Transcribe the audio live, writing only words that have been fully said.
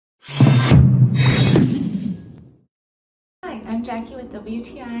Hi, I'm Jackie with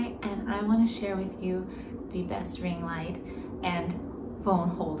WTI, and I want to share with you the best ring light and phone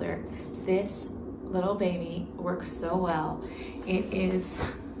holder. This little baby works so well. It is,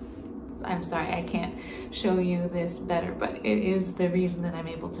 I'm sorry I can't show you this better, but it is the reason that I'm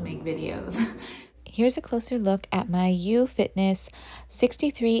able to make videos. Here's a closer look at my PHITNIS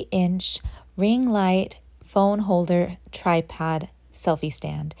 63-inch ring light phone holder tripod selfie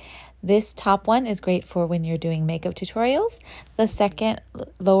stand. This top one is great for when you're doing makeup tutorials. The second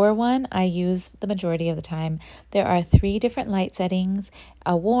lower one I use the majority of the time. There are 3 different light settings,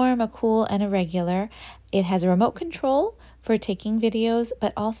 a warm, a cool, and a regular. It has a remote control for taking videos,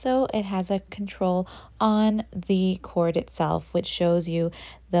 but also it has a control on the cord itself, which shows you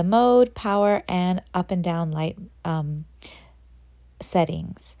the mode, power, and up and down light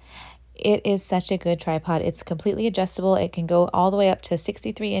settings. It is such a good tripod. It's completely adjustable. It can go all the way up to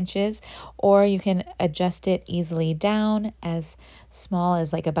 63 inches, or you can adjust it easily down as small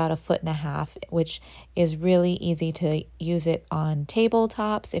as like about 1.5 feet, which is really easy to use it on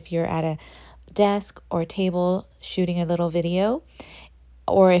tabletops if you're at a desk or table shooting a little video,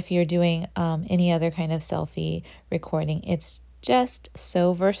 or if you're doing any other kind of selfie recording. It's just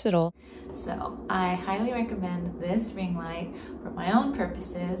so versatile. So I highly recommend this ring light for my own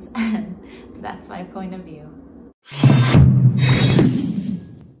purposes, and that's my point of view.